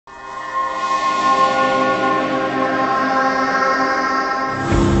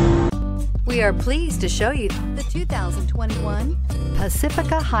We are pleased to show you the 2021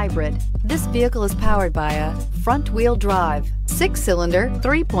 Pacifica Hybrid. This vehicle is powered by a front-wheel drive, 6-cylinder,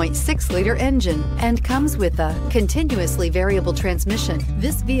 3.6-liter engine, and comes with a continuously variable transmission.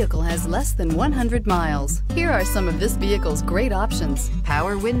 This vehicle has less than 100 miles. Here are some of this vehicle's great options: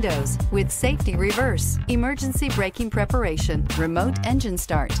 power windows with safety reverse, emergency braking preparation, remote engine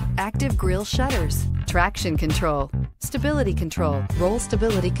start, active grille shutters, traction control, stability control, roll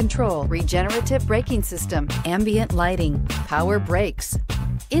stability control, regenerative braking system, ambient lighting, power brakes.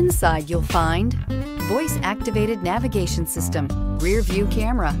 Inside you'll find voice-activated navigation system, rear view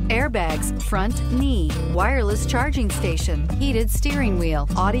camera, airbags, front knee, wireless charging station, heated steering wheel,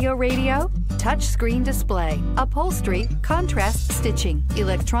 audio radio, touchscreen display, upholstery, contrast stitching,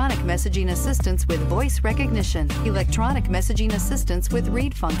 electronic messaging assistance with voice recognition, electronic messaging assistance with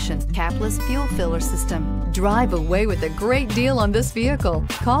read function, capless fuel filler system. Drive away with a great deal on this vehicle.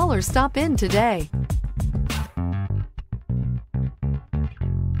 Call or stop in today.